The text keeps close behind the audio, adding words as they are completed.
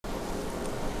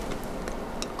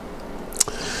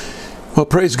Well,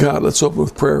 praise God. Let's open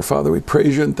with prayer. Father, we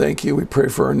praise you and thank you. We pray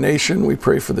for our nation. We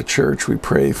pray for the church. We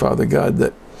pray, Father God,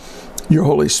 that your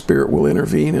Holy Spirit will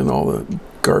intervene in all the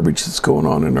garbage that's going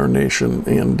on in our nation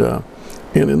and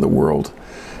in the world.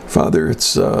 Father,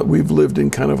 we've lived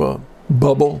in kind of a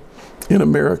bubble in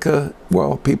America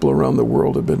while people around the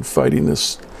world have been fighting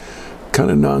this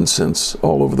kind of nonsense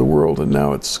all over the world, and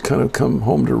now it's kind of come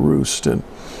home to roost. And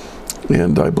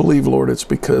I believe, Lord, it's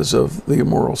because of the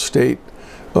immoral state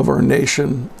of our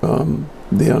nation,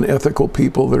 the unethical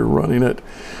people that are running it.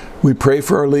 We pray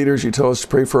for our leaders. You tell us to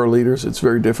pray for our leaders. It's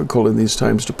very difficult in these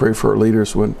times to pray for our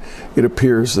leaders when it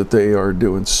appears that they are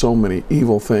doing so many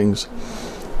evil things.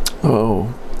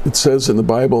 Oh, it says in the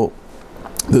Bible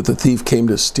that the thief came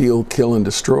to steal, kill, and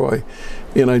destroy.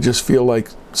 And I just feel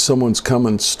like someone's come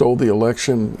and stole the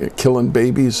election, killing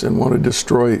babies, and want to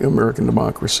destroy American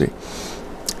democracy.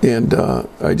 And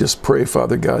I just pray,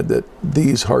 Father God, that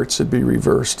these hearts would be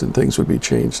reversed and things would be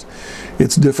changed.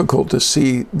 It's difficult to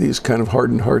see these kind of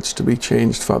hardened hearts to be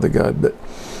changed, Father God, but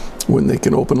when they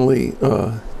can openly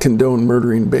condone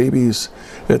murdering babies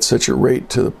at such a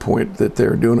rate to the point that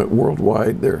they're doing it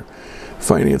worldwide, they're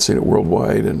financing it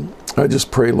worldwide. And I just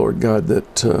pray, Lord God,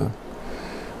 that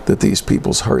these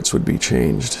people's hearts would be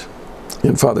changed.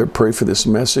 And Father, I pray for this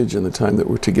message and the time that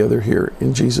we're together here.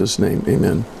 In Jesus' name,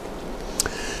 amen.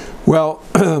 Well,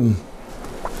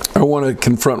 I want to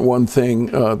confront one thing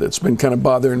that's been kind of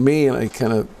bothering me, and I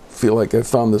kind of feel like I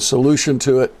found the solution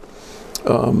to it.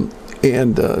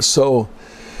 So,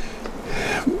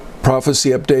 prophecy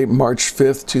update, March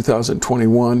 5th,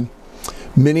 2021.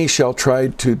 Many shall try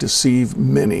to deceive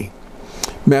many.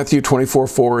 Matthew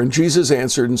 24:4, and Jesus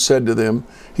answered and said to them,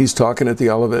 he's talking at the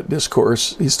Olivet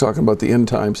Discourse, he's talking about the end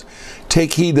times,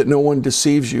 take heed that no one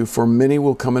deceives you, for many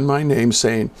will come in my name,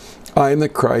 saying, I am the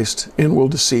Christ, and will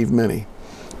deceive many.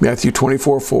 Matthew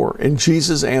 24:4, and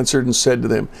Jesus answered and said to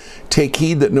them, take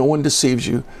heed that no one deceives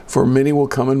you, for many will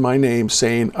come in my name,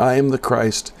 saying, I am the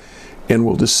Christ, and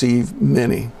will deceive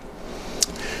many.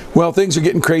 Well, things are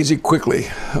getting crazy quickly.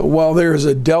 While there is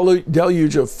a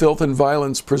deluge of filth and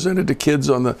violence presented to kids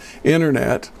on the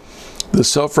internet, the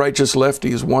self-righteous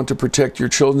lefties want to protect your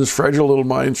children's fragile little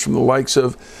minds from the likes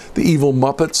of the evil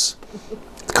Muppets,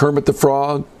 Kermit the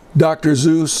Frog, Dr.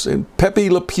 Zeus, and Pepe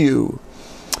Le Pew.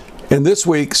 And this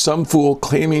week, some fool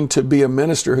claiming to be a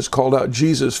minister has called out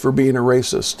Jesus for being a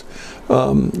racist,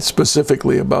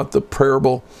 specifically about the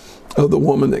parable of the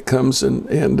woman that comes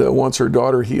and wants her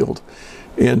daughter healed.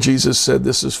 And Jesus said,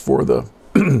 this is for the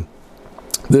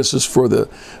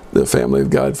the family of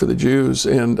God, for the Jews.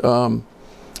 And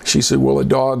she said, well, a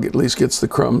dog at least gets the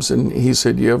crumbs. And he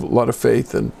said, you have a lot of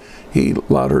faith. And he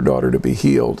allowed her daughter to be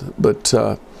healed. But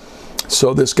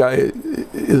so this guy,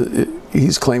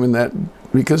 he's claiming that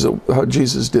because of how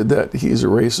Jesus did that, he's a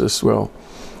racist. Well,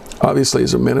 obviously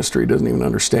as a minister, he doesn't even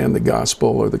understand the gospel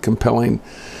or the compelling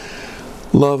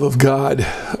love of God.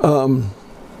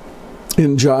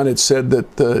 In John, it said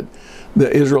that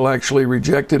Israel actually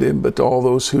rejected him, but to all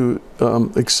those who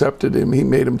accepted him, he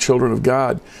made them children of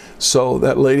God. So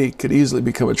that lady could easily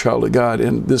become a child of God,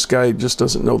 and this guy just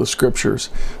doesn't know the scriptures.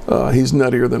 He's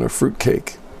nuttier than a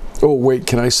fruitcake. Oh, wait,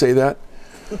 can I say that?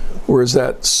 Or is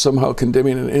that somehow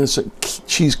condemning an innocent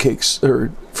cheesecake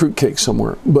or fruitcake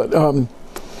somewhere? But,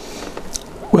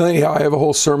 well, anyhow, I have a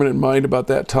whole sermon in mind about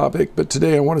that topic, but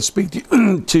today I want to speak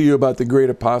to you about the great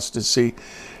apostasy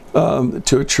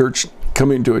to a church,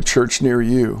 coming to a church near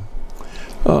you.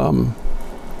 The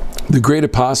great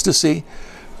apostasy,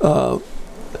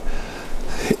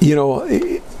 you know,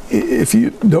 if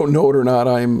you don't know it or not,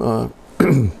 I'm,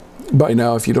 by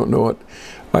now, if you don't know it,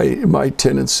 my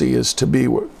tendency is to be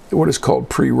what is called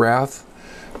pre-wrath,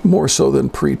 more so than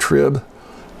pre-trib.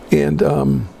 And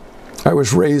I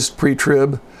was raised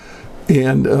pre-trib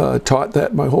and taught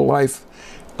that my whole life.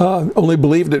 Only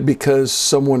believed it because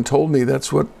someone told me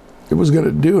that's what it was going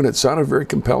to do, and it sounded very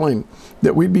compelling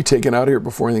that we'd be taken out of here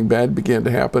before anything bad began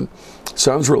to happen.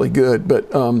 Sounds really good,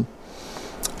 but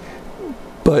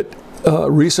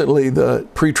recently the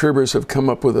pre-tribbers have come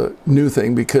up with a new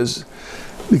thing because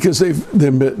they've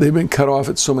been cut off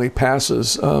at so many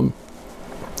passes. The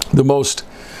most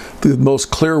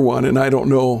clear one, and I don't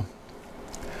know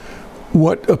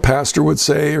what a pastor would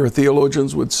say or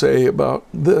theologians would say about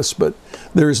this, but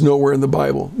there is nowhere in the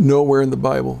Bible, nowhere in the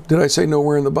Bible. Did I say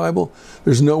nowhere in the Bible?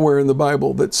 There's nowhere in the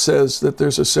Bible that says that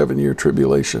there's a 7-year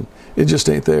tribulation. It just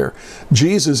ain't there.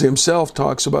 Jesus himself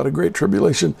talks about a great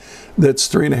tribulation that's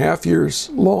 3.5 years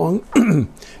long, and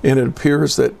it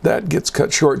appears that that gets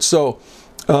cut short. So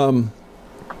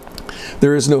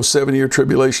There is no 7-year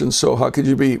tribulation, so how could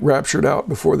you be raptured out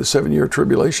before the 7-year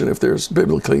tribulation if there's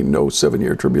biblically no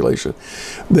 7-year tribulation?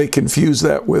 They confuse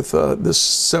that with the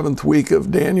 7th week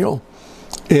of Daniel,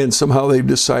 and somehow they've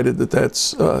decided that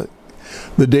that's the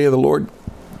day of the Lord,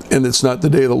 and it's not the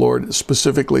day of the Lord. It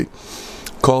specifically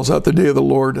calls out the day of the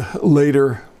Lord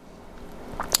later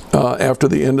after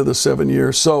the end of the 7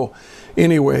 years. So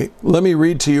anyway, let me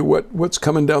read to you what's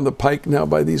coming down the pike now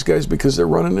by these guys, because they're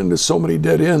running into so many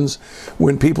dead ends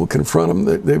when people confront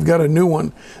them. They've got a new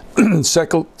one. 2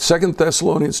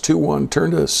 Thessalonians 2:1.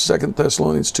 Turn to 2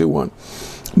 Thessalonians 2:1.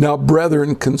 Now,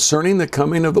 brethren, concerning the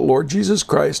coming of the Lord Jesus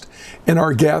Christ and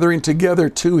our gathering together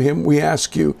to him, we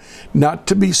ask you not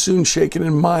to be soon shaken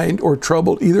in mind or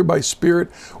troubled either by spirit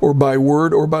or by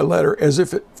word or by letter, as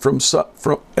if from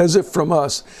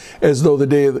us, as though the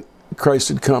day of Christ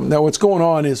had come. Now, what's going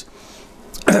on is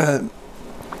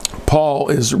Paul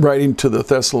is writing to the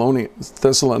Thessalonians.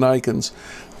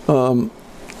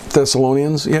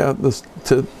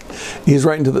 He's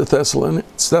writing to the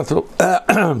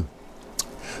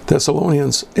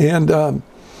Thessalonians, and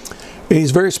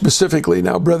he's very specifically,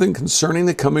 now, brethren, concerning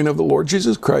the coming of the Lord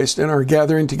Jesus Christ and our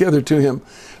gathering together to him.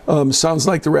 Sounds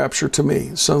like the rapture to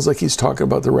me. Sounds like he's talking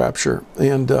about the rapture,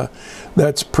 and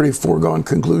that's pretty foregone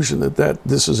conclusion that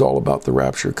this is all about the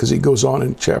rapture, because he goes on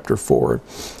in chapter 4,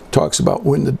 talks about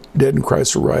when the dead in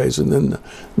Christ arise, and then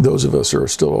those of us who are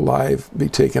still alive be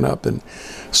taken up. And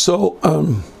so,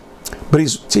 but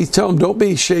he's telling them, don't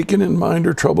be shaken in mind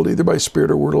or troubled either by spirit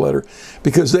or word or letter,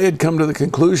 because they had come to the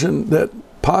conclusion that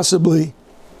possibly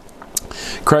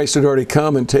Christ had already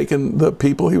come and taken the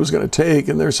people he was going to take,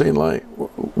 and they're saying, like,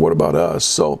 what about us?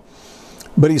 So,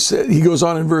 but he goes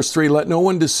on in verse 3, let no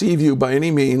one deceive you by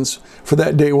any means, for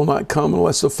that day will not come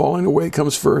unless the falling away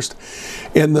comes first,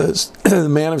 and the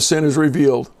man of sin is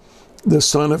revealed, the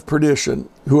son of perdition,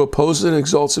 who opposes and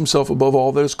exalts himself above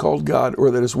all that is called God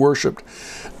or that is worshipped,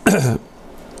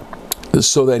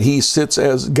 so that he sits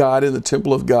as God in the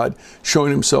temple of God,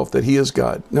 showing himself that he is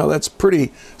God. Now, that's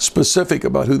pretty specific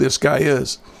about who this guy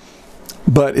is.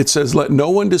 But it says, let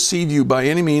no one deceive you by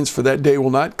any means, for that day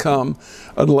will not come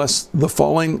unless the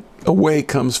falling away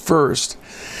comes first.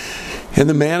 And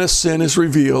the man of sin is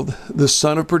revealed, the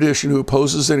son of perdition, who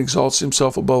opposes and exalts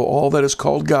himself above all that is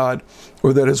called God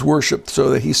or that is worshipped, so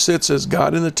that he sits as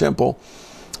God in the temple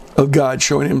of God,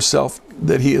 showing himself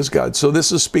that he is God. So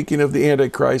this is speaking of the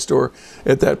Antichrist, or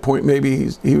at that point maybe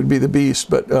he would be the beast,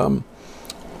 but I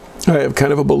have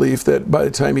kind of a belief that by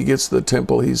the time he gets to the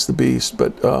temple, he's the beast.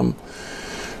 But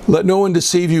let no one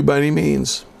deceive you by any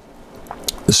means.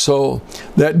 So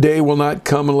that day will not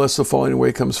come unless the falling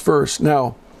away comes first.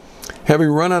 Now, having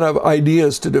run out of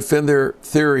ideas to defend their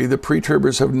theory, the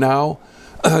pre-tribbers have now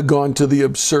gone to the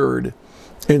absurd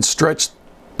and stretched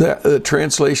the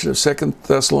translation of 2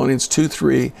 Thessalonians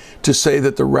 2:3 to say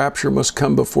that the rapture must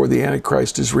come before the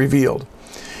Antichrist is revealed,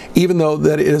 even though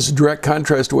that is a direct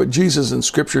contrast to what Jesus in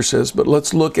Scripture says. But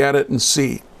let's look at it and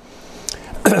see.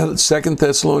 2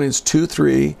 Thessalonians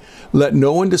 2:3, let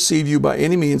no one deceive you by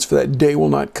any means, for that day will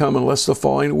not come unless the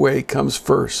falling away comes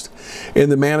first,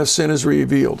 and the man of sin is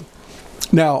revealed.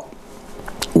 Now,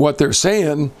 what they're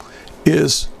saying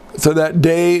is, for that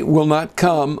day will not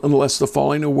come unless the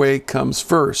falling away comes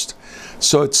first.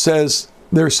 So it says,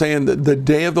 they're saying that the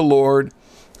day of the Lord,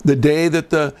 the day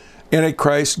that the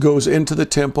Antichrist goes into the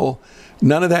temple,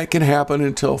 none of that can happen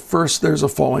until first there's a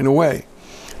falling away.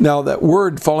 Now, that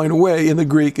word falling away in the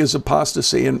Greek is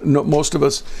apostasy, and most of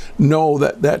us know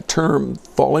that that term,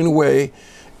 falling away,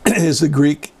 is the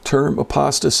Greek term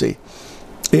apostasy.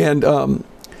 And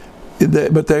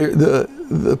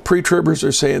the pre-tribbers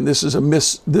are saying this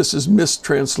is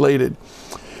mistranslated,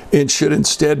 and should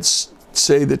instead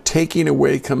say the taking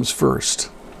away comes first.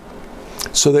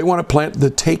 So they want to plant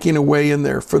the taking away in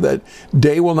there, for that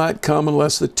day will not come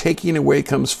unless the taking away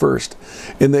comes first.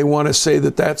 And they want to say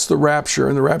that that's the rapture,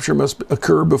 and the rapture must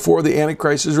occur before the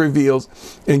Antichrist is revealed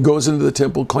and goes into the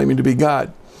temple claiming to be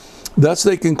God. Thus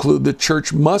they conclude the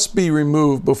church must be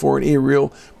removed before any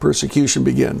real persecution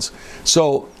begins.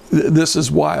 So this is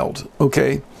wild,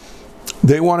 okay?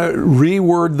 They want to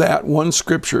reword that one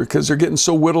scripture because they're getting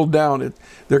so whittled down.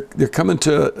 They're coming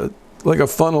to like a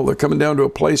funnel. They're coming down to a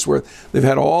place where they've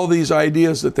had all these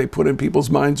ideas that they put in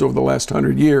people's minds over the last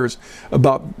 100 years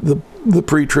about the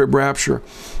pre-trib rapture.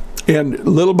 And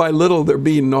little by little, they're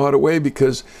being gnawed away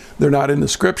because they're not in the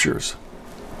scriptures.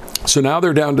 So now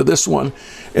they're down to this one,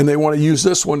 and they want to use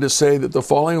this one to say that the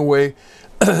falling away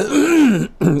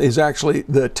is actually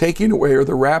the taking away or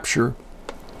the rapture.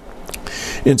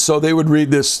 And so they would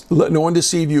read this, let no one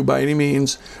deceive you by any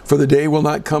means, for the day will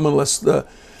not come unless the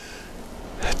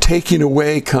taking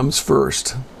away comes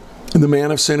first. And the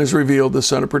man of sin is revealed, the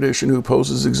son of perdition, who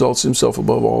opposes, exalts himself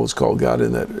above all, is called God,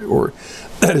 and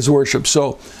that is worship.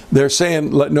 So they're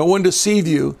saying, let no one deceive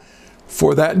you,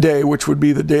 for that day, which would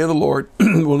be the day of the Lord,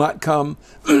 will not come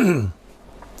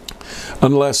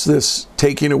unless this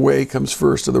taking away comes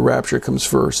first, or the rapture comes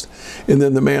first. And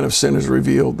then the man of sin is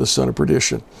revealed, the son of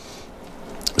perdition.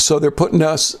 So they're putting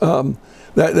us, they're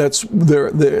saying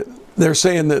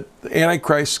that the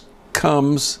Antichrist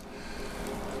comes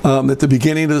at the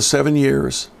beginning of the 7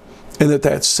 years, and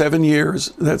that 7 years,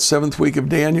 that seventh week of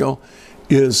Daniel,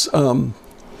 is 7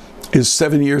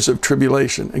 years of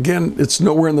tribulation. Again, it's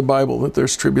nowhere in the Bible that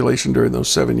there's tribulation during those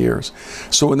 7 years.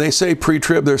 So when they say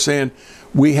pre-trib, they're saying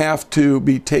we have to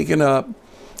be taken up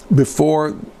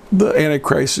before the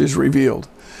Antichrist is revealed.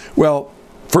 Well,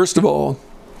 first of all,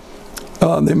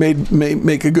 they may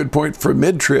make a good point for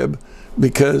mid-trib,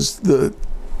 because the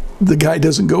guy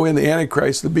doesn't go in, the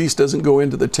Antichrist, the beast doesn't go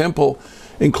into the temple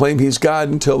and claim he's God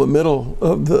until the middle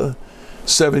of the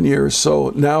 7 years.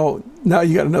 So now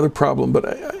you got another problem, but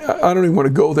I don't even want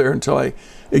to go there until I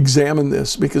examine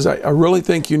this, because I really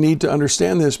think you need to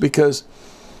understand this, because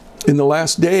in the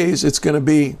last days it's going to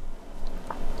be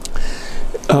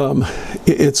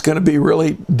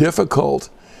really difficult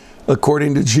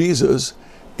according to Jesus.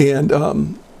 And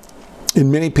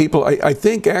many people, I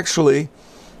think actually,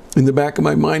 in the back of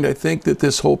my mind, I think that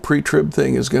this whole pre-trib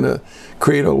thing is going to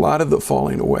create a lot of the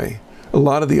falling away, a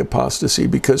lot of the apostasy,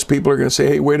 because people are going to say,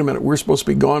 hey, wait a minute, we're supposed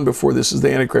to be gone before this is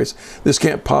the Antichrist. This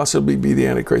can't possibly be the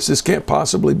Antichrist. This can't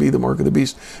possibly be the mark of the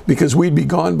beast, because we'd be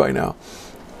gone by now.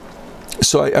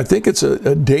 So I think it's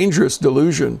a dangerous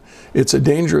delusion. It's a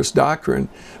dangerous doctrine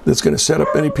that's going to set up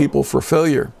many people for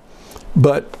failure.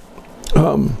 But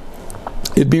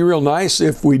it'd be real nice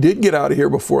if we did get out of here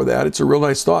before that. It's a real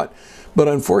nice thought. But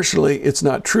unfortunately, it's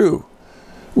not true.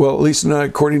 Well, at least not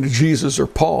according to Jesus or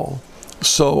Paul.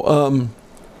 So,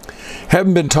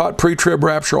 having been taught pre-trib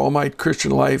rapture all my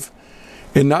Christian life,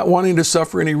 and not wanting to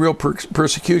suffer any real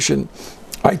persecution,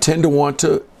 I tend to want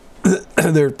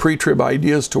their pre-trib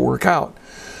ideas to work out.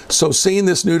 So seeing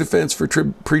this new defense for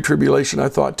pre-tribulation, I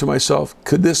thought to myself,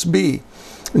 could this be?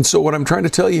 And so what I'm trying to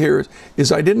tell you here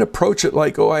is I didn't approach it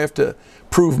like, oh, I have to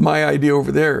prove my idea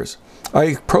over theirs. I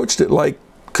approached it like,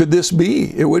 could this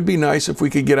be? It would be nice if we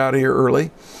could get out of here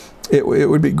early. It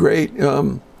would be great.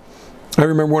 I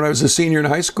remember when I was a senior in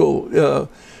high school,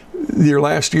 your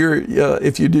last year,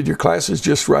 if you did your classes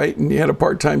just right and you had a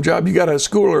part-time job, you got out of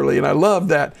school early. And I loved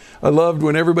that. I loved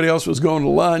when everybody else was going to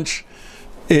lunch,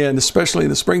 and especially in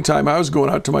the springtime, I was going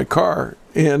out to my car.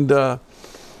 And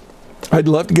I'd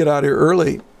love to get out of here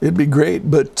early. It'd be great.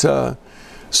 But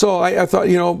so I thought,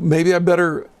 maybe I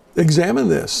better examine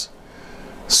this.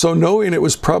 So knowing it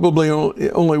was probably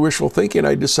only wishful thinking,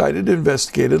 I decided to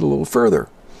investigate it a little further.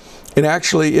 And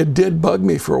actually, it did bug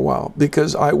me for a while,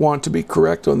 because I want to be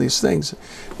correct on these things.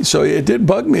 So it did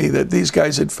bug me that these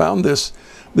guys had found this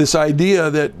idea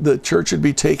that the church would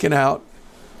be taken out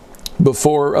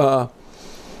before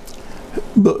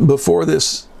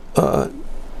this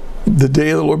the day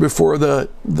of the Lord, before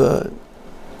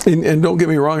and don't get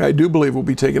me wrong, I do believe we'll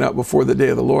be taken out before the day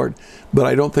of the Lord, but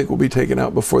I don't think we'll be taken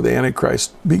out before the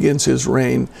Antichrist begins his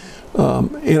reign.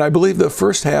 And I believe the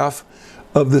first half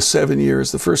of the 7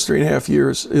 years, the first 3.5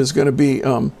 years, is going to be,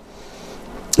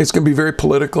 it's going to be very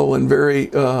political and very,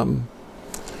 it's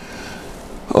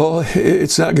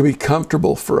not going to be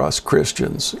comfortable for us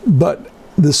Christians. But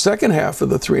the second half of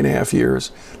the 3.5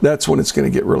 years, that's when it's going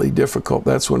to get really difficult.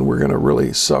 That's when we're going to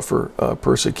really suffer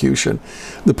persecution.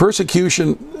 The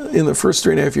persecution in the first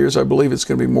 3.5 years, I believe it's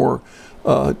going to be more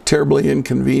terribly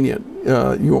inconvenient.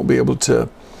 You won't be able to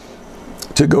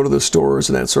go to the stores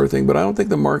and that sort of thing. But I don't think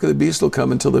the mark of the beast will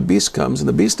come until the beast comes. And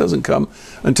the beast doesn't come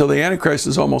until the Antichrist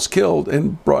is almost killed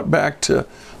and brought back to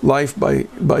life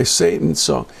by Satan.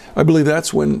 So I believe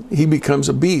that's when he becomes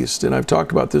a beast. And I've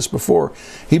talked about this before.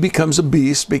 He becomes a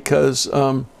beast because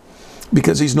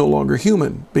he's no longer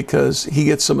human, because he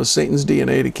gets some of Satan's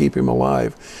DNA to keep him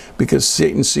alive, because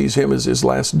Satan sees him as his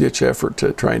last ditch effort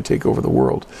to try and take over the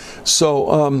world.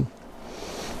 So,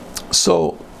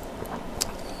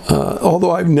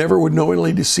 although I never would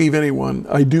knowingly deceive anyone,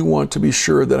 I do want to be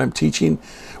sure that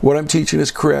what I'm teaching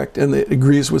is correct and that it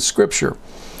agrees with Scripture.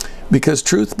 Because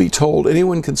truth be told,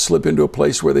 anyone can slip into a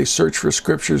place where they search for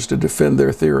Scriptures to defend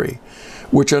their theory,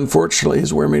 which unfortunately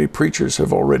is where many preachers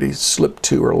have already slipped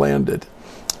to or landed.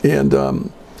 And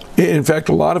in fact,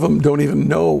 a lot of them don't even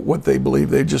know what they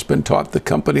believe. They've just been taught the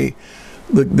company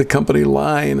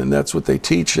line, and that's what they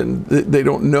teach, and they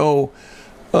don't know.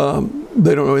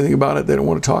 They don't know anything about it. They don't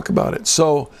want to talk about it.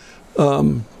 So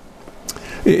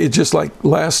it's just like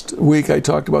last week I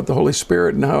talked about the Holy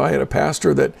Spirit and how I had a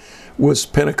pastor that was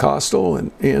Pentecostal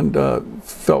and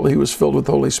felt he was filled with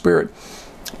the Holy Spirit,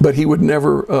 but he would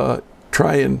never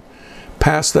try and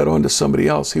pass that on to somebody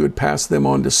else. He would pass them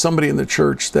on to somebody in the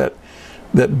church that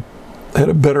had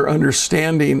a better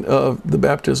understanding of the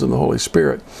baptism of the Holy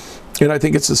Spirit. And I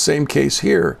think it's the same case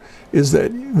here, is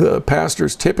that the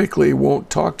pastors typically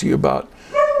won't talk to you about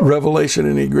Revelation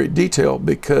in any great detail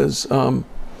because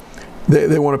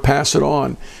they want to pass it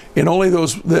on. And only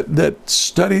those that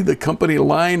study the company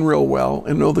line real well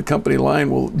and know the company line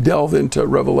will delve into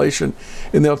Revelation,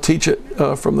 and they'll teach it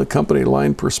from the company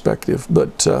line perspective.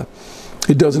 But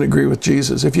it doesn't agree with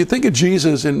Jesus. If you think of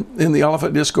Jesus in the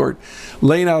Olivet Discourse,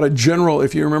 laying out a general,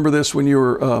 if you remember this when you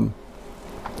were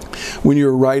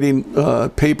writing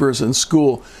papers in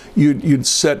school, you'd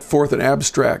set forth an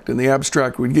abstract, and the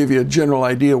abstract would give you a general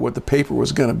idea what the paper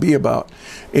was going to be about.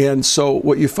 And so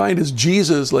what you find is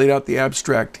Jesus laid out the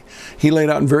abstract. He laid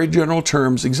out in very general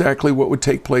terms exactly what would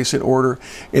take place in order.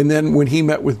 And then when he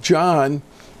met with John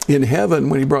in heaven,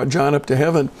 when he brought John up to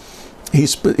heaven,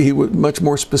 he was much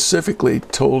more specifically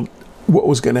told what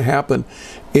was going to happen.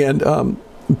 And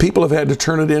people have had to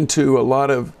turn it into a lot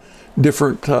of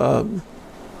different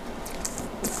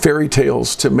fairy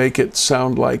tales to make it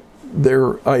sound like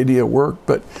their idea worked,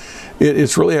 but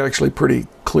it's really actually pretty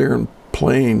clear and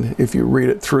plain. If you read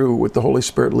it through with the Holy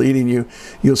Spirit leading you,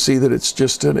 you'll see that it's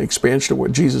just an expansion of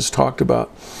what Jesus talked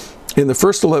about. In the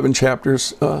first 11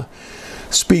 chapters,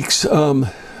 speaks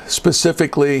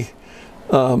specifically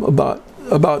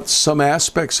about some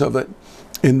aspects of it,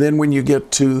 and then when you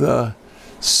get to the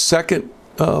second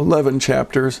 11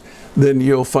 chapters, then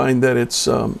you'll find that it's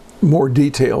more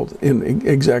detailed in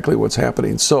exactly what's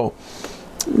happening. So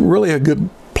really a good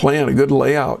plan, a good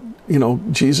layout. You know,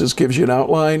 Jesus gives you an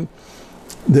outline,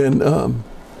 then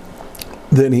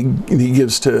he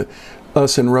gives to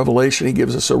us in Revelation. He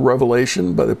gives us a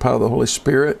revelation by the power of the Holy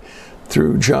Spirit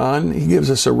through John. He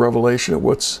gives us a revelation of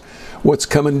what's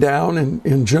coming down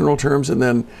in general terms, and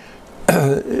then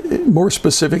more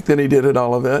specific than he did at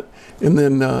Olivet, and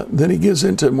then he gives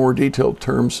into more detailed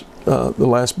terms the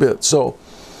last bit. So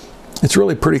it's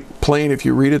really pretty plain if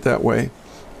you read it that way.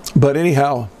 But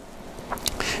anyhow,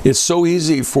 it's so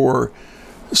easy for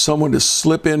someone to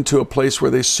slip into a place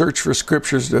where they search for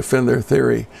scriptures to defend their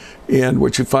theory, and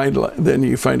what you find, then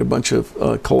you find a bunch of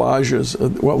collages.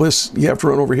 Well, this, you have to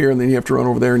run over here, and then you have to run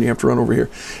over there, and you have to run over here,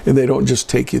 and they don't just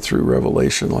take you through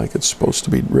Revelation like it's supposed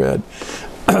to be read.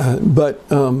 But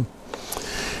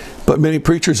many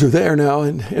preachers are there now,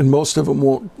 and most of them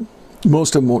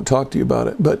won't talk to you about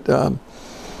it. But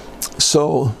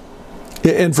so,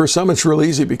 and for some it's real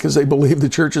easy because they believe the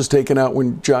church is taken out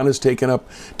when John is taken up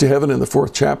to heaven in the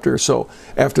 4th chapter. So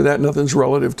after that, nothing's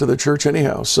relative to the church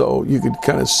anyhow. So you could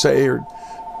kind of say or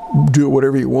do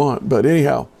whatever you want. But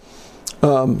anyhow,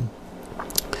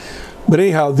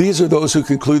 these are those who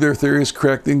conclude their theory is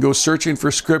correct, then go searching for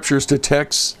scripture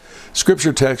text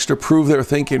to prove their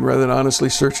thinking rather than honestly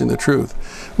searching the truth.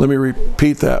 Let me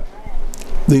repeat that.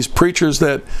 These preachers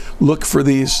that look for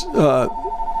these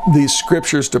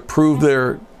scriptures to prove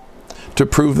their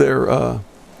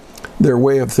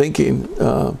way of thinking,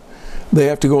 they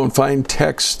have to go and find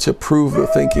texts to prove the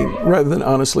thinking rather than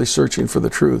honestly searching for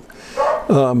the truth.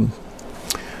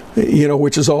 You know,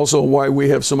 which is also why we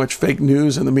have so much fake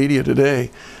news in the media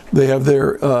today. They have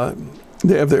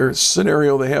their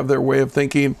scenario, they have their way of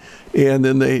thinking, and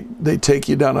then they take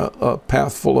you down a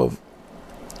path full of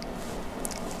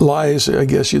lies, I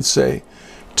guess you'd say,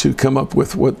 to come up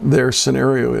with what their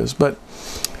scenario is. But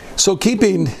so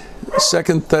keeping 2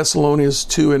 Thessalonians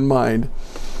 2 in mind,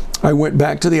 I went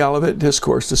back to the Olivet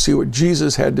Discourse to see what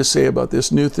Jesus had to say about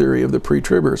this new theory of the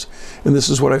pre-tribbers. And this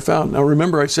is what I found. Now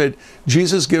remember, I said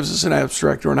Jesus gives us an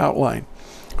abstract or an outline.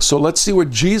 So let's see what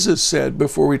Jesus said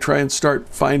before we try and start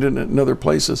finding it in other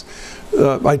places.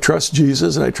 I trust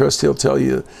Jesus, and I trust he'll tell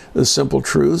you the simple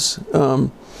truths.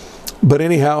 But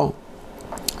anyhow,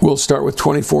 we'll start with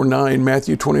 24:9,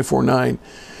 Matthew 24:9.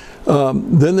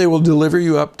 Then they will deliver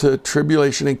you up to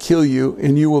tribulation and kill you,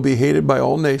 and you will be hated by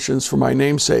all nations for my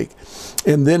name's sake.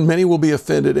 And then many will be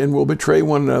offended and will betray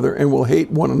one another and will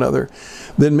hate one another.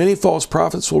 Then many false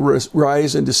prophets will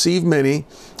rise and deceive many,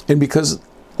 and because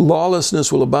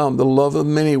lawlessness will abound, the love of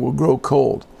many will grow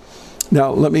cold. Now,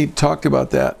 let me talk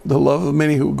about that. The love of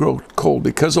many who will grow cold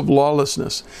because of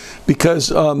lawlessness. Because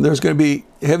there's going to be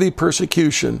heavy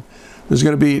persecution. There's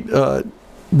going to be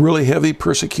really heavy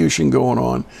persecution going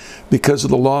on because of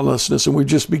the lawlessness. And we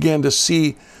just began to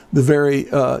see the very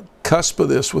cusp of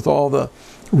this with all the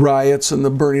riots and the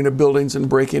burning of buildings and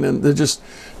breaking in. There's just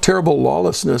terrible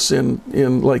lawlessness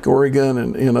in like Oregon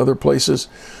and in other places.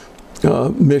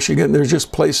 Michigan. There's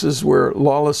just places where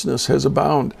lawlessness has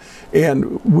abounded,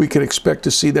 and we can expect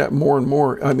to see that more and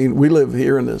more. I mean, we live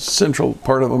here in the central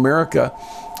part of America,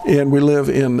 and we live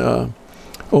in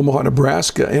Omaha,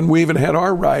 Nebraska, and we even had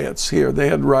our riots here. They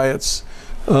had riots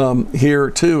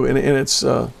here too, and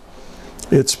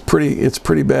it's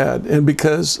pretty bad. And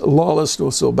because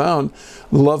lawlessness will abound,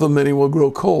 the love of many will grow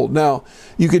cold. Now,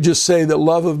 you could just say the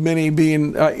love of many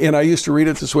being, and I used to read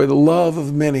it this way: the love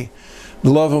of many. The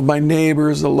love of my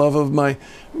neighbors, the love of my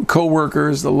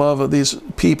co-workers, the love of these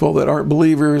people that aren't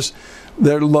believers,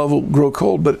 their love will grow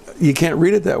cold. But you can't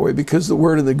read it that way, because the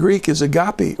word in the Greek is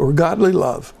agape, or godly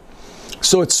love.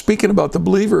 So it's speaking about the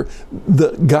believer.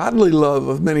 The godly love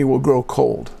of many will grow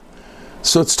cold.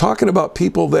 So it's talking about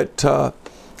people that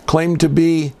claim to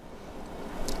be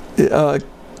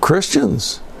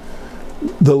Christians.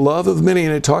 The love of many,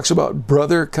 and it talks about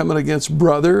brother coming against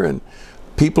brother, and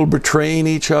people betraying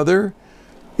each other.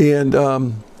 And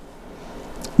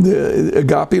the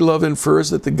agape love infers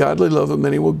that the godly love of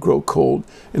many will grow cold,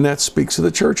 and that speaks of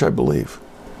the church, I believe.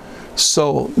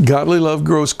 So godly love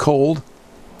grows cold,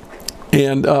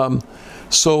 and but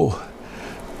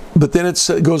then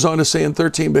it goes on to say in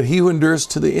 13, but he who endures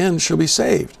to the end shall be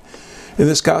saved. And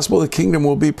this gospel of the kingdom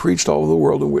will be preached all over the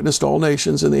world and witnessed to all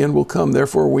nations, and the end will come.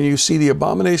 Therefore, when you see the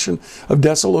abomination of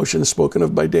desolation spoken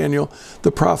of by Daniel,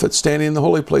 the prophet, standing in the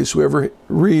holy place, whoever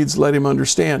reads, let him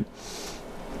understand.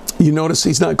 You notice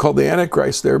he's not called the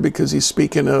Antichrist there, because he's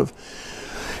speaking of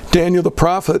Daniel the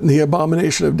prophet and the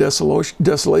abomination of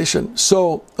desolation.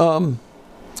 So,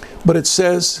 but it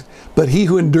says, but he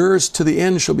who endures to the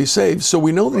end shall be saved. So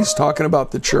we know that he's talking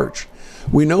about the church.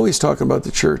 We know he's talking about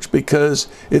the church, because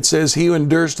it says he who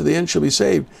endures to the end shall be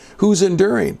saved. Who's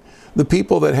enduring? The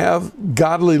people that have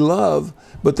godly love,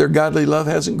 but their godly love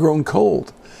hasn't grown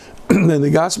cold. And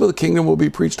the gospel of the kingdom will be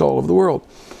preached all over the world.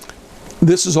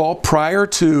 This is all prior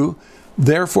to,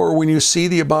 therefore, when you see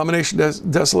the abomination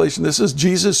of desolation, this is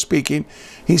Jesus speaking.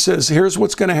 He says, here's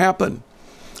what's going to happen.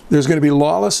 There's going to be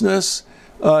lawlessness,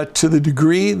 to the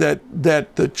degree that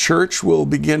the church will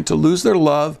begin to lose their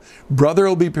love. Brother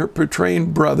will be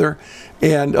betraying brother,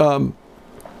 but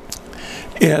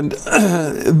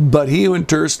he who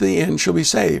endures to the end shall be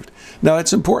saved. Now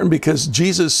that's important, because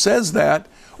Jesus says that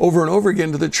over and over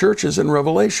again to the churches in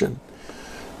Revelation.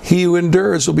 He who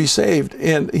endures will be saved,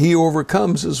 and he who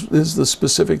overcomes is the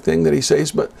specific thing that he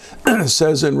says, but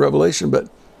says in Revelation. But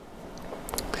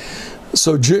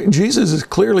so Jesus is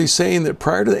clearly saying that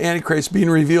prior to the Antichrist being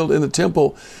revealed in the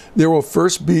temple, there will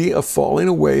first be a falling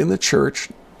away in the church,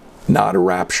 not a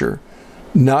rapture,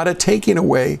 not a taking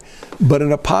away, but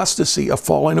an apostasy, a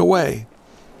falling away.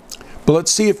 But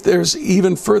let's see if there's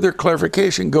even further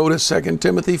clarification. Go to 2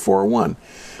 Timothy 4:1.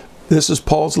 This is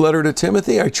Paul's letter to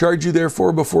Timothy. I charge you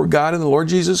therefore before God and the Lord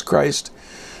Jesus Christ.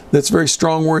 That's very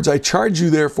strong words. I charge you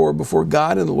therefore before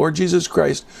God and the Lord Jesus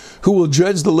Christ, who will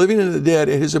judge the living and the dead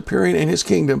at his appearing in his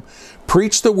kingdom.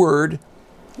 Preach the word.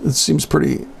 It seems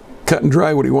pretty cut and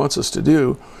dry what he wants us to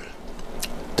do.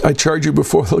 I charge you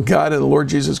before God and the Lord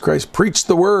Jesus Christ. Preach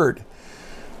the word.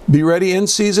 Be ready in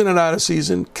season and out of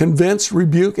season. Convince,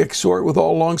 rebuke, exhort with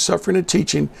all long suffering and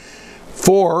teaching.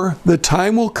 For the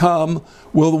time will come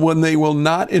when they will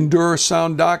not endure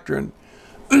sound doctrine,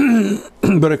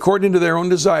 but according to their own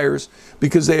desires,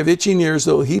 because they have itching ears,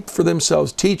 they will heap for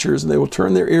themselves teachers, and they will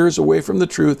turn their ears away from the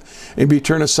truth and be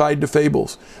turned aside to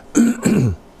fables.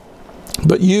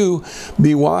 But you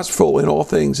be watchful in all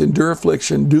things, endure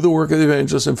affliction, do the work of the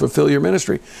evangelist, and fulfill your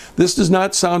ministry. This does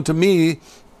not sound to me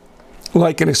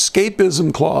like an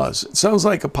escapism clause. It sounds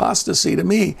like apostasy to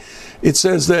me. It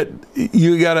says that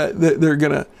you're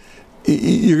gonna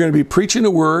be preaching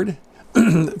the word.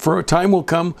 For a time will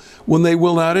come when they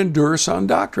will not endure sound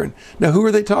doctrine. Now, who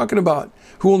are they talking about?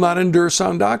 Who will not endure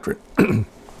sound doctrine?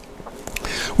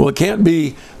 Well, it can't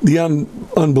be the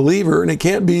unbeliever, and it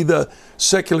can't be the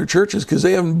secular churches, because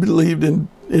they haven't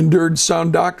endured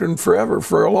sound doctrine forever,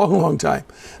 for a long, long time.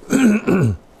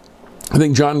 I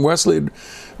think John Wesley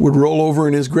would roll over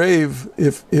in his grave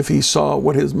if he saw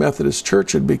what his Methodist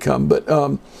church had become. But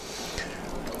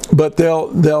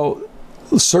they'll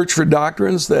search for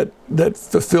doctrines that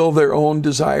fulfill their own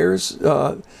desires,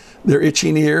 their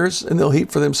itching ears, and they'll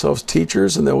heap for themselves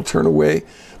teachers, and they'll turn away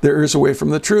their ears away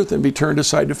from the truth and be turned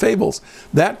aside to fables.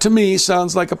 That to me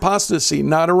sounds like apostasy,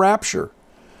 not a rapture.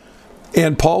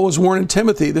 And Paul was warning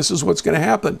Timothy, this is what's going to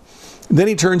happen. Then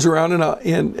he turns around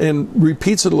and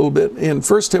repeats it a little bit in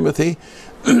 1 Timothy.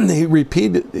 He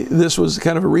repeated, this was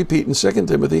kind of a repeat in 2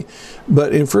 Timothy,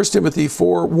 but in 1 Timothy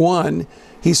 4:1,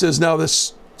 he says, now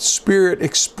this Spirit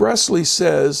expressly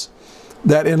says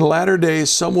that in latter days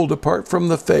some will depart from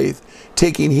the faith,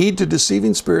 taking heed to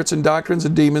deceiving spirits and doctrines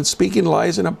of demons, speaking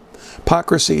lies and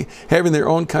hypocrisy, having their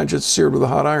own conscience seared with a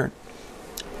hot iron.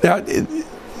 Now,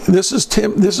 this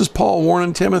is Paul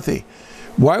warning Timothy.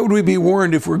 Why would we be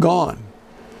warned if we're gone?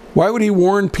 Why would he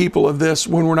warn people of this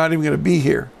when we're not even going to be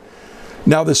here?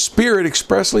 Now the Spirit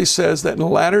expressly says that in the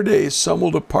latter days some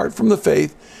will depart from the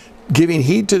faith, giving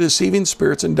heed to deceiving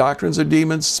spirits and doctrines of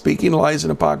demons, speaking lies and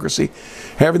hypocrisy,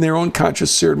 having their own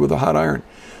conscience seared with a hot iron.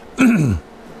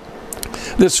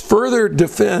 This further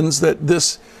defends that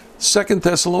this 2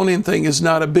 Thessalonian thing is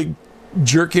not a big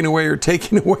jerking away or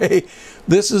taking away.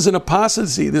 This is an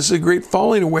apostasy. This is a great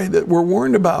falling away that we're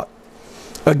warned about.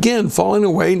 Again, falling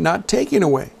away, not taking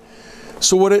away.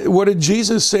 So what did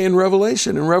Jesus say in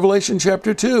Revelation? In Revelation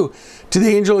chapter 2, to the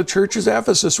angel of the churches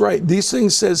Ephesus, right? These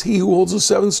things says he who holds the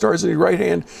 7 stars in his right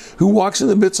hand, who walks in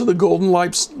the midst of the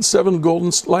 7 golden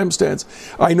lampstands.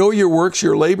 I know your works,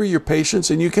 your labor, your patience,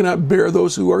 and you cannot bear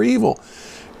those who are evil.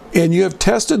 And you have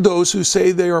tested those who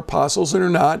say they are apostles and are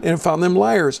not, and have found them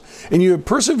liars. And you have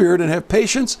persevered and have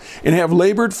patience and have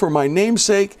labored for my name's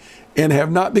sake and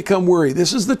have not become weary.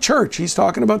 This is the church. He's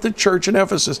talking about the church in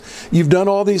Ephesus. You've done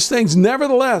all these things.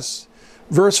 Nevertheless,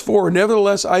 verse 4,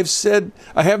 nevertheless, I've said,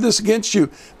 I have this against you,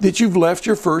 that you've left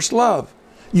your first love.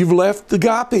 You've left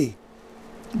agape.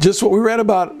 Just what we read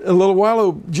about a little while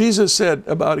ago, Jesus said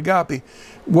about agape.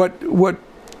 What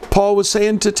Paul was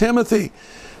saying to Timothy.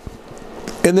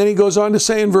 And then he goes on to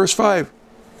say in verse 5,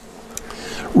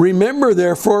 remember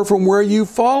therefore from where you've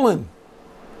fallen.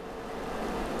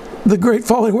 The great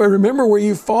falling away. Remember where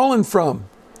you've fallen from.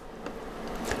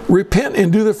 Repent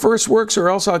and do the first works, or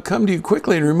else I'll come to you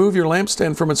quickly and remove your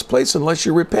lampstand from its place unless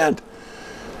you repent.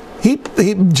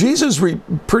 Jesus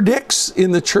predicts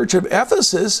in the church of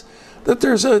Ephesus that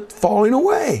there's a falling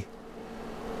away.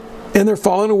 And they're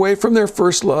falling away from their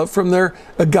first love, from their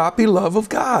agape love of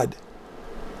God.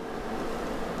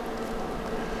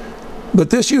 But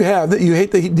this you have, that you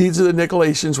hate the deeds of the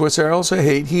Nicolaitans, which I also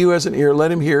hate. He who has an ear, let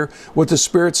him hear what the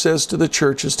Spirit says to the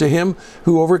churches. To him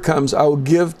who overcomes, I will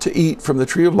give to eat from the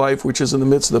tree of life, which is in the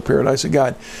midst of the paradise of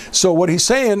God. So what he's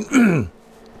saying,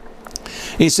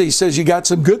 he says you got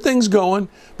some good things going,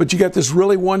 but you got this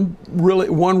one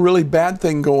really bad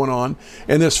thing going on,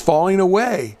 and this falling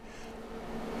away.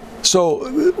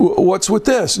 So what's with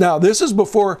this? Now this is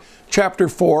before chapter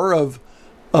 4 of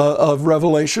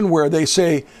Revelation, where they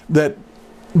say that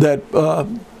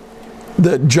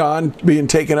John being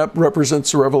taken up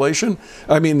represents the revelation.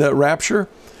 I mean the rapture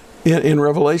in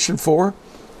Revelation 4.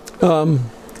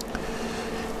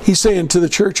 He's saying to the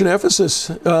church in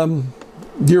Ephesus,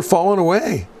 you're falling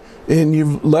away and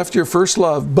you've left your first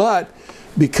love. But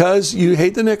because you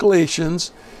hate the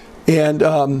Nicolaitans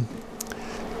and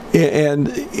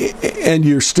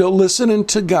you're still listening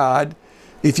to God,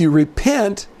 if you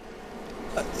repent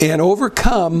and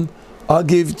overcome, I'll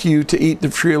give you to eat the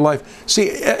tree of life. See,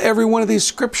 every one of these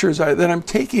scriptures that I'm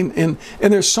taking, and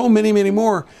there's so many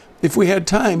more if we had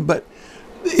time, but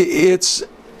it's,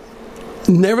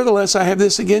 nevertheless, I have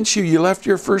this against you. You left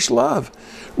your first love.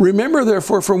 Remember,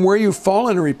 therefore, from where you've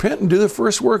fallen, and repent and do the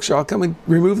first works, or I'll come and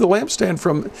remove the lampstand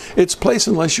from its place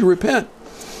unless you repent.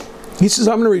 He says,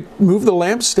 I'm going to remove the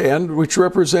lampstand, which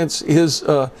represents his...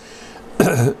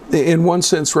 in one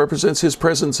sense represents his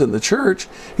presence in the church.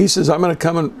 He says, I'm going to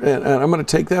come and I'm going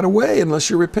to take that away unless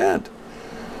you repent.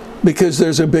 Because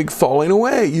there's a big falling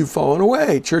away. You've fallen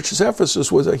away. Church of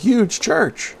Ephesus was a huge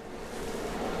church.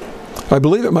 I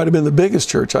believe it might have been the biggest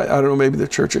church. I don't know, maybe the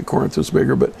church at Corinth was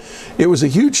bigger, but it was a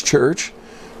huge church.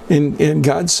 And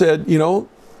God said, you know,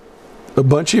 a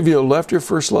bunch of you left your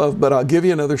first love, but I'll give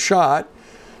you another shot.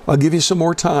 I'll give you some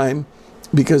more time,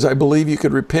 because I believe you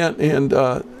could repent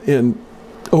and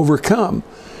overcome,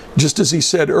 just as he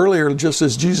said earlier, just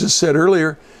as Jesus said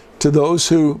earlier, to those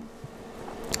who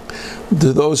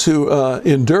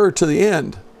endure to the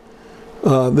end,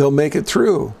 they'll make it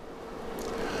through.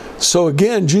 So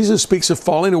again, Jesus speaks of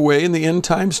falling away in the end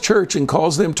times church and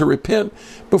calls them to repent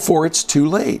before it's too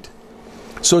late.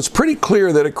 So it's pretty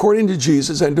clear that according to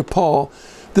Jesus and to Paul,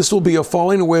 this will be a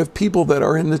falling away of people that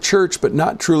are in the church but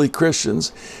not truly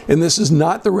Christians, and this is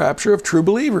not the rapture of true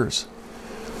believers.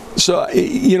 So,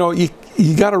 you know, you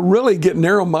got to really get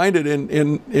narrow-minded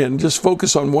and just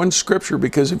focus on one scripture,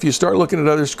 because if you start looking at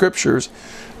other scriptures,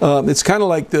 it's kind of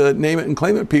like the name it and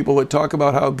claim it people that talk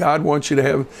about how God wants you to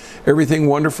have everything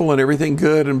wonderful and everything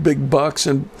good and big bucks,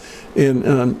 and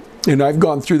I've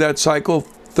gone through that cycle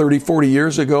 30, 40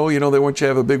 years ago. You know, they want you to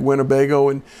have a big Winnebago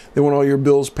and they want all your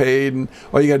bills paid, and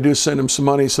all you got to do is send them some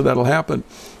money, so that'll happen.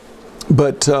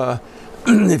 But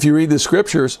if you read the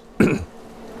scriptures,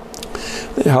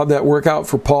 How'd that work out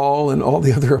for Paul and all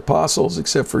the other apostles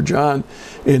except for John?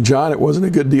 And John, it wasn't a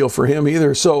good deal for him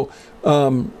either. So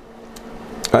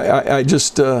I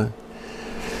just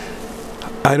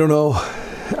I don't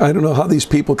know how these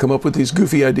people come up with these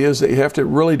goofy ideas. They have to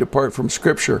really depart from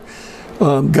Scripture.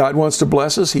 God wants to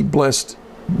bless us. He blessed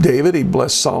David. He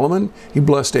blessed Solomon. He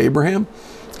blessed Abraham.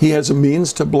 He has a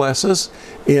means to bless us,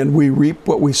 and we reap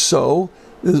what we sow.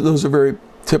 Those are very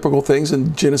typical things.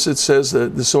 And Genesis says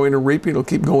that the sowing and reaping will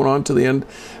keep going on to the end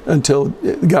until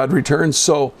God returns.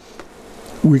 So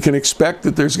we can expect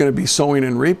that there's going to be sowing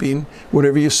and reaping.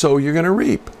 Whatever you sow, you're going to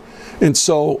reap. And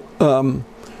so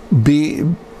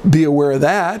be aware of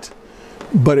that.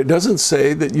 But it doesn't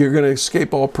say that you're going to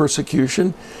escape all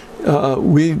persecution.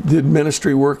 We did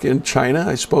ministry work in China.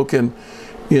 I spoke in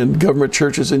government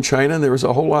churches in China, and there was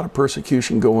a whole lot of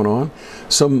persecution going on.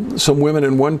 Some women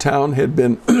in one town had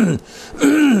been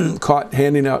caught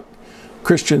handing out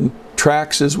Christian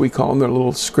tracts, as we call them. They're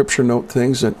little scripture note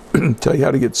things that tell you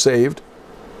how to get saved.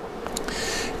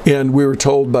 And we were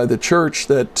told by the church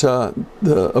that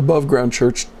the above ground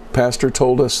church pastor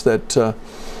told us that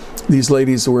these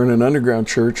ladies were in an underground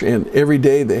church, and every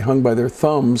day they hung by their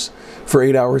thumbs for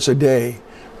 8 hours a day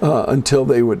until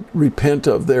they would repent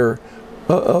of their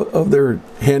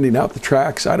handing out the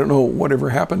tracts. I don't know whatever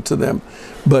happened to them,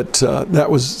 but that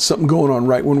was something going on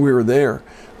right when we were there.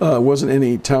 It wasn't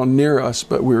any town near us,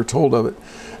 but we were told of it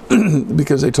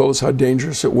because they told us how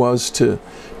dangerous it was to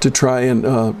try and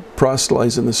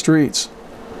proselytize in the streets.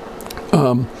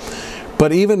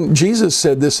 But even Jesus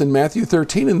said this in Matthew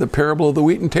 13 in the parable of the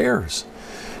wheat and tares.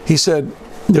 He said,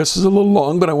 this is a little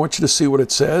long, but I want you to see what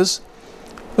it says.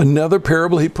 Another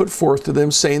parable he put forth to them,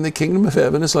 saying, the kingdom of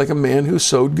heaven is like a man who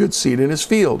sowed good seed in his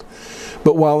field.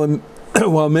 But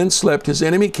while men slept, his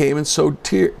enemy came and sowed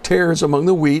tares among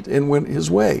the wheat and went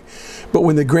his way. But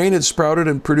when the grain had sprouted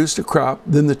and produced a crop,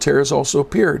 then the tares also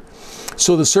appeared.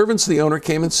 So the servants of the owner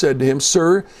came and said to him,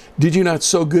 Sir, did you not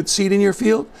sow good seed in your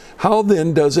field? How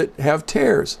then does it have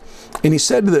tares? And he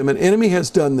said to them, An enemy has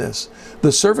done this.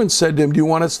 The servants said to him, Do you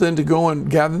want us then to go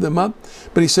and gather them up?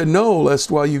 But he said, No,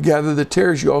 lest while you gather the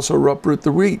tares, you also uproot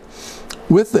the wheat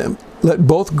with them. Let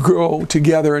both grow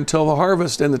together until the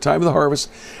harvest. And the time of the harvest,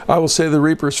 I will say to the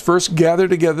reapers, First gather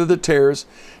together the tares,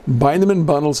 bind them in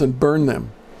bundles, and burn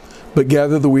them. But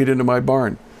gather the wheat into my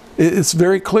barn. It's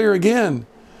very clear again.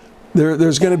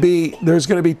 There's going to be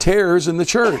tares in the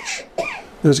church.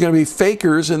 There's going to be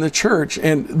fakers in the church.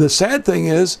 And the sad thing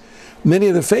is, many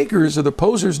of the fakers or the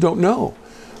posers don't know.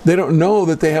 They don't know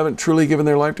that they haven't truly given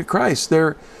their life to Christ.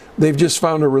 They've just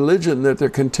found a religion that they're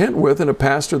content with and a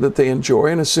pastor that they enjoy.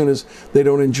 And as soon as they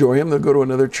don't enjoy him, they'll go to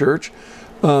another church.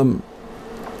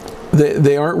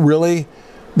 They aren't really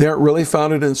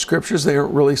founded in scriptures. They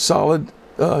aren't really solid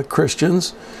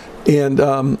Christians.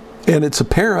 And it's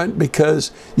apparent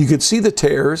because you could see the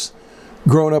tares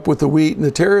growing up with the wheat, and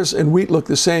the tares and wheat look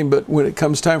the same, but when it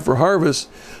comes time for harvest,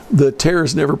 the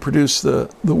tares never produce the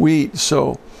wheat.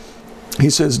 So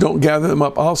he says, don't gather them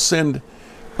up. I'll send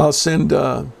somebody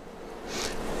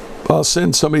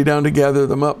down to gather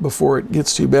them up before it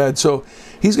gets too bad. So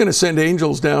he's going to send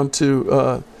angels down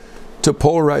to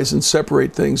polarize and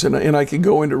separate things. And I could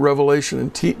go into Revelation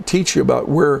and teach you about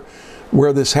where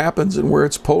this happens and where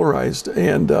it's polarized.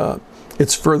 And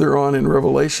it's further on in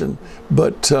Revelation.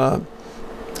 But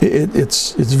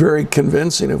it's very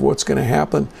convincing of what's going to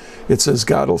happen. It says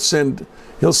he'll send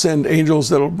angels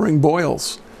that'll bring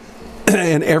boils.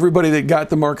 And everybody that got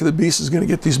the mark of the beast is going to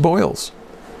get these boils.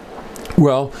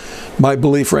 Well, my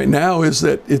belief right now is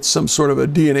that it's some sort of a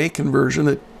DNA conversion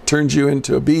that turns you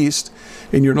into a beast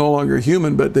and you're no longer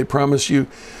human, but they promise you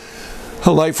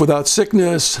a life without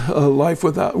sickness, a life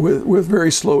with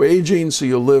very slow aging, so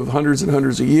you'll live hundreds and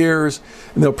hundreds of years,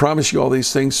 and they'll promise you all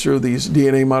these things through these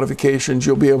DNA modifications.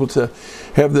 You'll be able to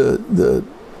have the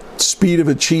speed of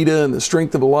a cheetah and the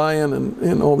strength of a lion,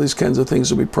 and all these kinds of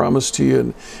things will be promised to you.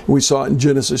 And we saw it in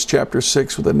Genesis chapter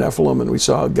 6 with the Nephilim, and we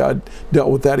saw how God dealt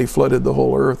with that. He flooded the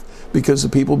whole earth because the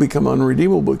people become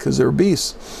unredeemable because they're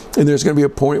beasts. And there's going to be a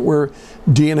point where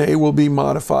DNA will be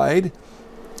modified,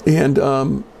 and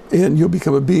you'll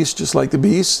become a beast just like the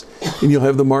beast, and you'll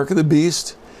have the mark of the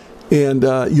beast, and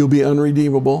you'll be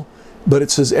unredeemable. But it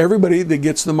says everybody that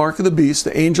gets the mark of the beast,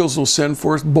 the angels will send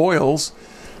forth boils,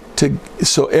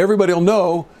 so everybody will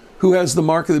know who has the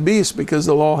mark of the beast, because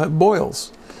they'll all have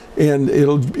boils, and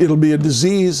it'll be a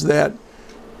disease that's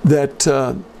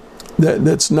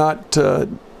not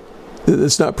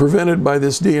prevented by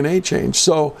this DNA change.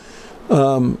 So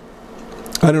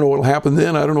I don't know what will happen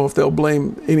then. I don't know if they'll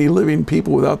blame any living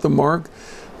people without the mark.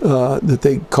 that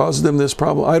they caused them this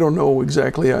problem. I don't know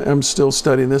exactly. I'm still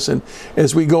studying this, and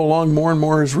as we go along, more and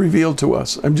more is revealed to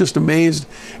us. I'm just amazed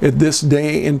at this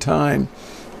day and time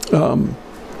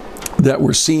that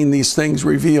we're seeing these things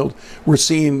revealed. We're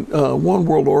seeing one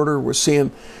world order. We're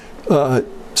seeing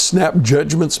snap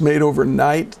judgments made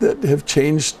overnight that have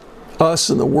changed us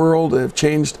and the world, and have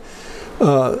changed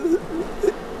our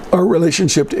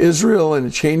relationship to Israel,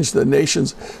 and changed the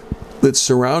nations that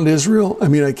surround Israel. I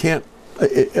mean, I can't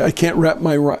wrap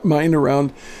my mind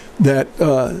around that.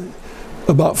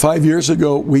 About 5 years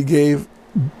ago, we gave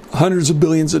hundreds of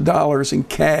billions of dollars in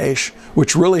cash,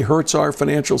 which really hurts our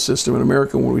financial system in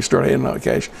America when we start handing out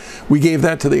cash. We gave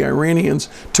that to the Iranians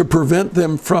to prevent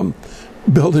them from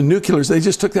building nuclears. They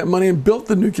just took that money and built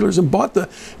the nuclears and bought the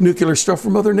nuclear stuff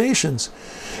from other nations.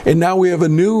 And now we have a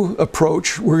new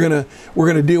approach. We're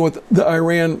gonna deal with the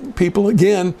Iran people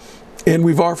again, and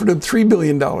we've offered them $3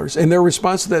 billion. And their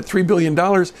response to that $3 billion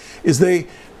is they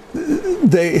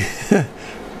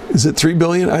is it 3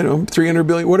 billion? I don't know, 300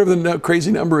 billion, whatever the crazy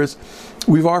number is.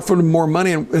 We've offered them more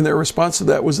money, and their response to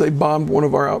that was they bombed one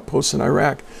of our outposts in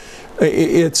Iraq.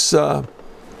 It's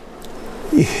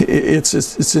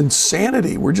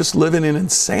insanity. We're just living in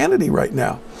insanity right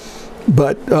now.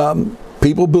 But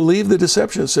people believe the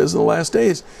deception. It says in the last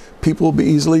days, people will be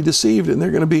easily deceived, and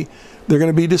they're going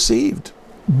to be deceived.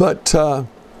 But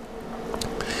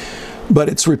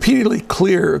it's repeatedly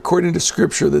clear, according to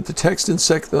Scripture, that the text in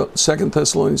 2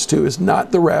 Thessalonians 2 is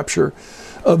not the rapture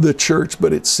of the church,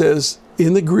 but it says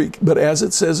in the Greek, but as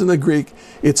it says in the Greek,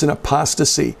 it's an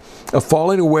apostasy, a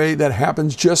falling away that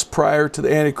happens just prior to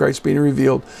the Antichrist being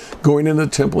revealed, going into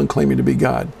the temple and claiming to be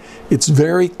God. It's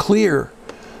very clear.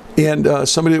 And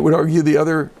somebody would argue the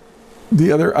other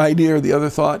idea or the other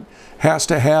thought has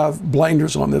to have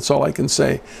blinders on. That's all I can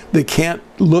say. They can't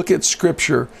look at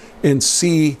Scripture and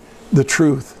see the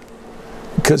truth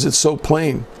because it's so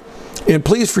plain. And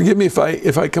please forgive me if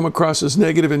I come across as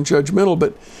negative and judgmental,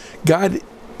 but God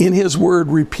in His Word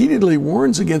repeatedly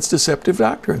warns against deceptive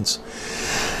doctrines.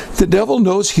 The devil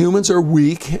knows humans are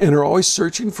weak and are always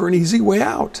searching for an easy way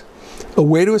out, a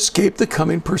way to escape the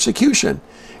coming persecution.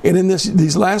 And in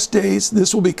these last days,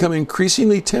 this will become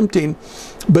increasingly tempting,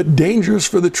 but dangerous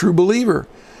for the true believer.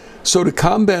 So to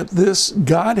combat this,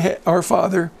 God, our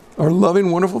Father, our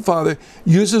loving, wonderful Father,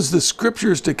 uses the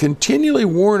Scriptures to continually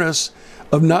warn us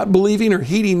of not believing or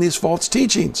heeding these false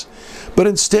teachings, but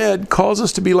instead calls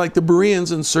us to be like the Bereans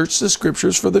and search the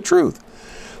Scriptures for the truth.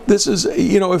 This is,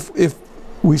 if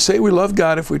we say we love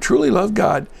God, if we truly love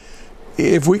God,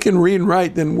 if we can read and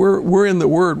write, then we're in the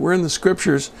Word, we're in the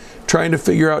Scriptures, trying to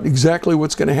figure out exactly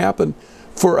what's going to happen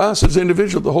for us as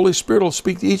individuals. The Holy Spirit will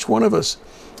speak to each one of us.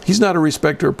 He's not a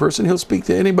respecter of person. He'll speak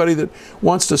to anybody that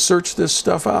wants to search this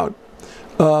stuff out.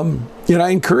 And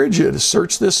I encourage you to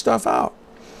search this stuff out.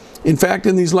 In fact,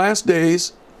 in these last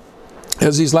days,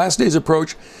 as these last days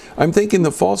approach, I'm thinking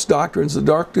the false doctrines, the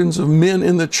doctrines of men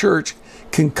in the church,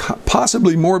 can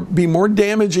possibly be more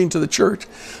damaging to the church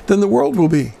than the world will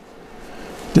be.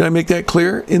 Did I make that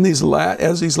clear?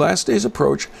 As these last days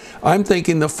approach, I'm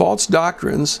thinking the false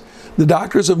doctrines, the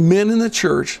doctrines of men in the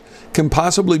church, can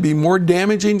possibly be more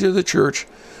damaging to the church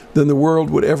than the world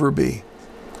would ever be.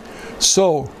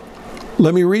 So,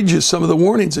 let me read you some of the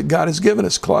warnings that God has given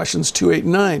us. Colossians 2, 8,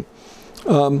 and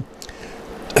 9.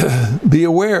 Be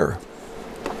aware.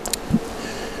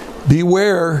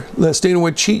 Beware lest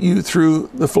anyone cheat you through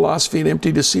the philosophy and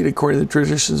empty deceit according to the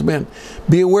traditions of men.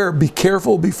 Be aware, be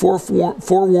careful, be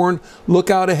forewarned, look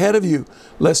out ahead of you,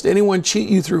 lest anyone cheat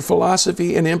you through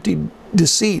philosophy and empty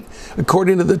deceit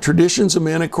according to the traditions of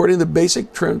men, according to the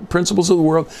basic principles of the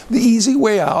world, the easy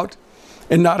way out,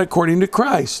 and not according to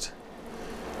Christ.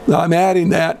 Now I'm adding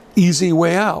that easy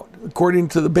way out, according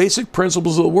to the basic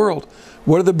principles of the world.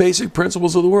 What are the basic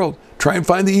principles of the world? Try and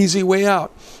find the easy way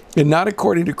out, and not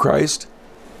according to Christ.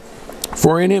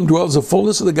 For in Him dwells the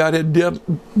fullness of the Godhead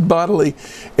bodily,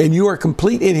 and you are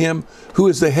complete in Him, who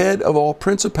is the head of all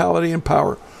principality and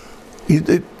power.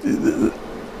 The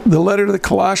letter to the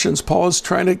Colossians, Paul is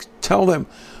trying to tell them,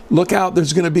 look out,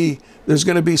 there's going to be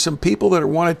some people that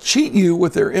want to cheat you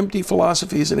with their empty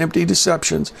philosophies and empty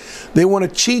deceptions. They want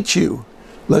to cheat you,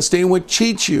 lest anyone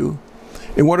cheat you.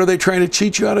 And what are they trying to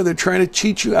cheat you out of? They're trying to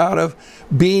cheat you out of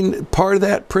being part of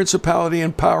that principality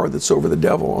and power that's over the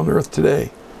devil on earth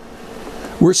today.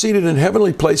 We're seated in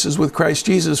heavenly places with Christ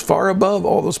Jesus, far above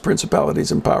all those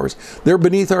principalities and powers. They're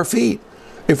beneath our feet.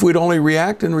 If we'd only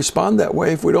react and respond that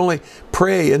way, if we'd only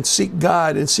pray and seek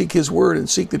God and seek His Word and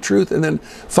seek the truth, and then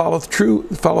follow through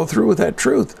with that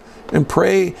truth, and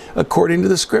pray according to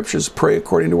the Scriptures, pray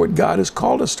according to what God has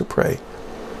called us to pray.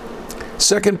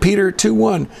 2 Peter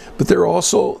 2:1, but there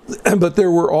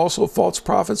were also false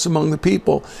prophets among the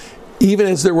people, even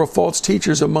as there were false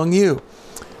teachers among you.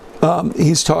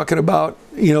 He's talking about,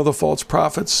 the false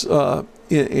prophets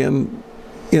in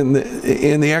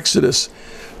the Exodus.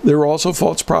 There were also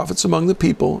false prophets among the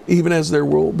people, even as there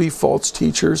will be false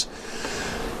teachers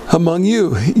among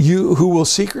you who will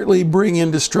secretly bring in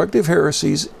destructive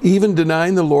heresies, even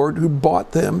denying the Lord who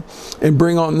bought them, and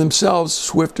bring on themselves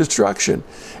swift destruction.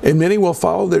 And many will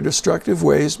follow their destructive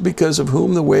ways, because of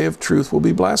whom the way of truth will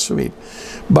be blasphemed.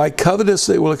 By covetous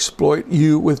they will exploit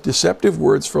you with deceptive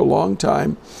words for a long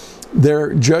time.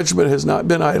 Their judgment has not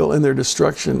been idle, and their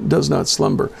destruction does not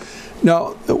slumber.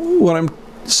 Now, what I'm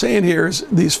saying here is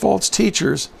these false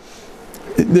teachers,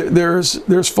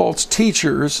 there's false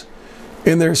teachers,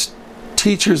 and there's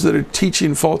teachers that are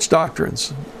teaching false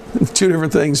doctrines. Two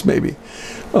different things, maybe.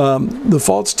 The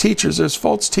false teachers, there's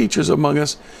false teachers among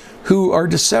us who are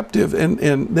deceptive, and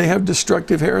they have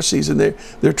destructive heresies, and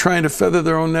they're trying to feather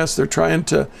their own nest. They're trying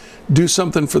to do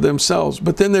something for themselves.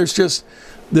 But then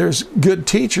there's good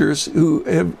teachers who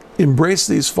have embraced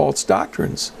these false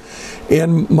doctrines.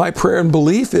 And my prayer and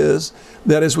belief is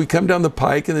that as we come down the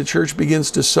pike and the church begins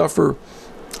to suffer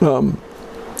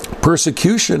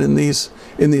persecution in these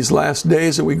last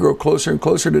days, and we grow closer and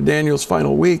closer to Daniel's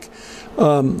final week,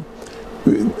 I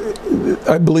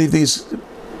believe these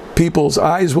people's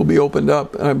eyes will be opened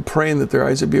up, and I'm praying that their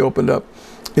eyes will be opened up,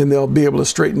 and they'll be able to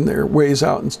straighten their ways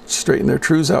out and straighten their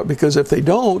truths out. Because if they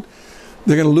don't,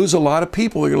 they're going to lose a lot of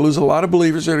people. They're going to lose a lot of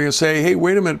believers. They're going to say, hey,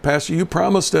 wait a minute, Pastor, you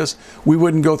promised us we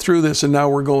wouldn't go through this, and now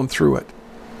we're going through it.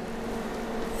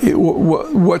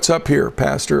 What's up here,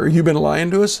 Pastor? You've been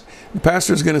lying to us? The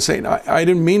pastor's going to say, I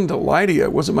didn't mean to lie to you.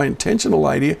 It wasn't my intention to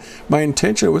lie to you. My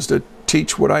intention was to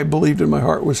teach what I believed in my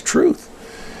heart was truth.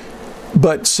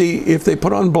 But see, if they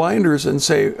put on blinders and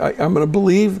say, I'm going to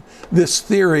believe this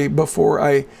theory before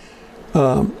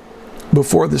the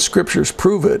scriptures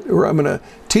prove it, or I'm going to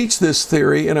teach this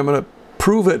theory and I'm going to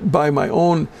prove it by my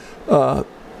own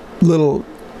little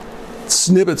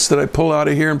snippets that I pull out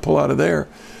of here and pull out of there,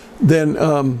 then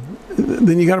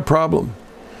you got a problem.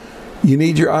 You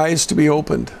need your eyes to be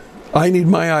opened. I need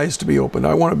my eyes to be opened.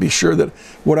 I want to be sure that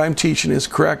what I'm teaching is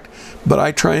correct, but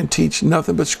I try and teach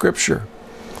nothing but Scripture.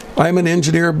 I'm an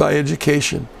engineer by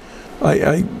education.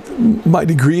 My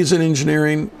degree is in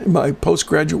engineering. My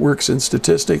postgraduate work's in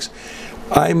statistics.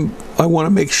 I want to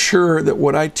make sure that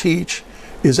what I teach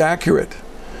is accurate,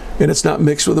 and it's not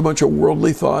mixed with a bunch of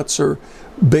worldly thoughts or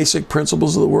basic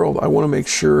principles of the world. I want to make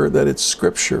sure that it's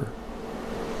Scripture.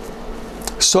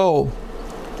 So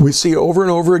we see over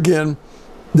and over again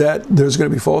that there's going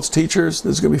to be false teachers,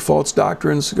 there's going to be false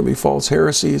doctrines, there's going to be false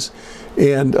heresies,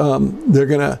 and they're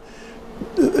going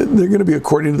to be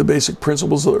according to the basic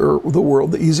principles of the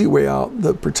world, the easy way out,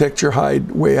 the protect your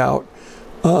hide way out.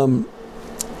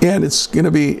 And it's going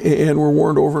to be, and we're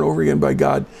warned over and over again by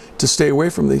God to stay away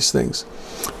from these things.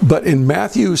 But in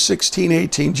Matthew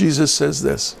 16:18, Jesus says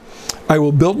this, I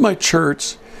will build my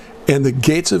church, and the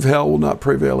gates of hell will not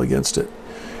prevail against it.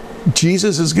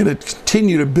 Jesus is going to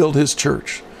continue to build his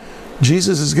church.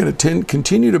 Jesus is going to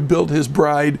continue to build his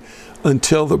bride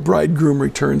until the bridegroom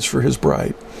returns for his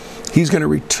bride. He's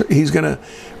going to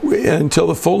until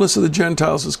the fullness of the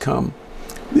Gentiles has come.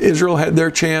 Israel had their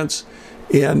chance,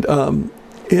 and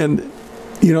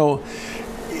you know,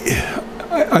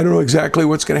 I don't know exactly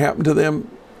what's going to happen to them.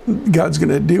 God's going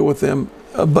to deal with them,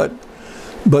 but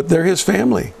they're his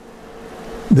family.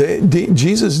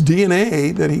 Jesus'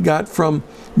 DNA that he got from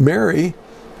Mary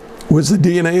was the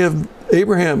DNA of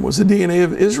Abraham, was the DNA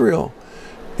of Israel,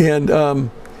 and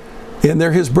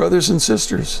they're his brothers and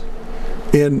sisters.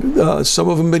 And some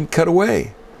of them have been cut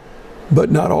away,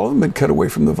 but not all of them have been cut away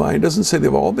from the vine. It doesn't say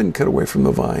they've all been cut away from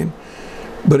the vine,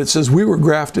 but it says we were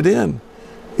grafted in.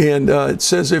 And it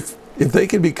says if they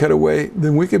could be cut away,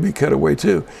 then we could be cut away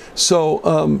too.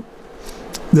 So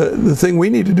the thing we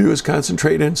need to do is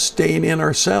concentrate on staying in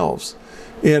ourselves.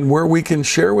 And where we can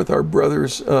share with our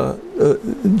brothers,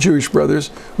 Jewish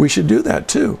brothers, we should do that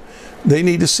too. They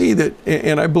need to see that,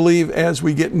 and I believe as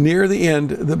we get near the end,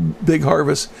 the big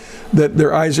harvest, that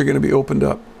their eyes are going to be opened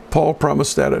up. Paul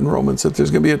promised that in Romans, that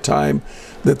there's going to be a time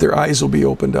that their eyes will be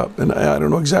opened up. And I don't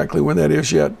know exactly when that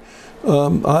is yet.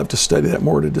 I'll have to study that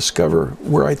more to discover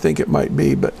where I think it might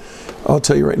be. But I'll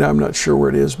tell you right now, I'm not sure where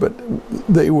it is, but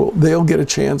they'll get a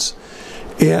chance.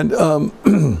 And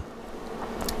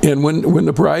and when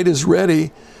the bride is ready,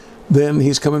 then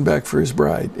he's coming back for his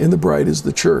bride. And the bride is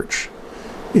the church.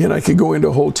 And I could go into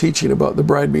a whole teaching about the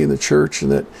bride being the church,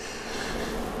 and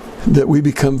that we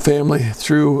become family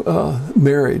through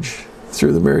marriage,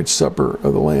 through the marriage supper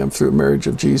of the Lamb, through the marriage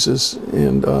of Jesus.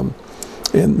 And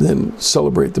and then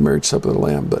celebrate the marriage supper of the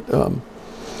Lamb. But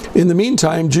in the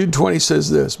meantime, Jude 20 says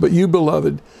this, "But you,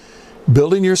 beloved,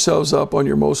 building yourselves up on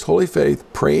your most holy faith,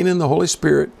 praying in the Holy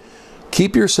Spirit,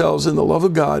 keep yourselves in the love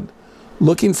of God,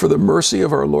 looking for the mercy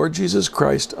of our Lord Jesus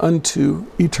Christ unto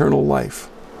eternal life."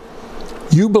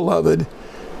 You, beloved,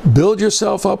 build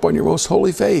yourself up on your most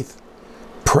holy faith,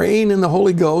 praying in the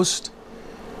Holy Ghost,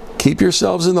 keep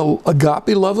yourselves in the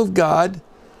agape love of God,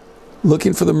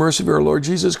 looking for the mercy of our Lord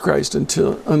Jesus Christ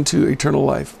unto eternal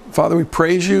life. Father, we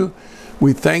praise you.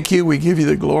 We thank you. We give you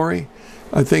the glory.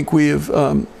 I think we've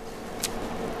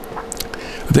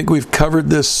covered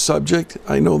this subject.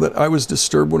 I know that I was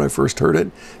disturbed when I first heard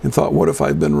it and thought, what if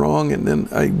I've been wrong? And then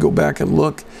I go back and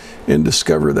look and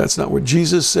discover that's not what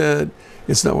Jesus said.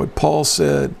 It's not what Paul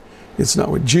said. It's not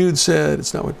what Jude said.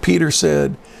 It's not what Peter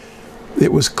said.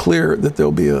 It was clear that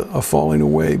there'll be a falling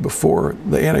away before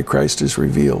the Antichrist is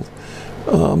revealed,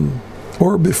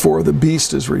 or before the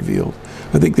beast is revealed.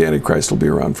 I think the Antichrist will be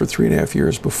around for 3.5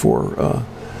 years before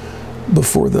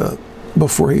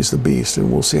he's the beast,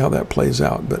 and we'll see how that plays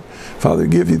out. But Father,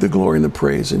 give you the glory and the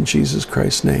praise in Jesus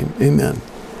Christ's name. Amen.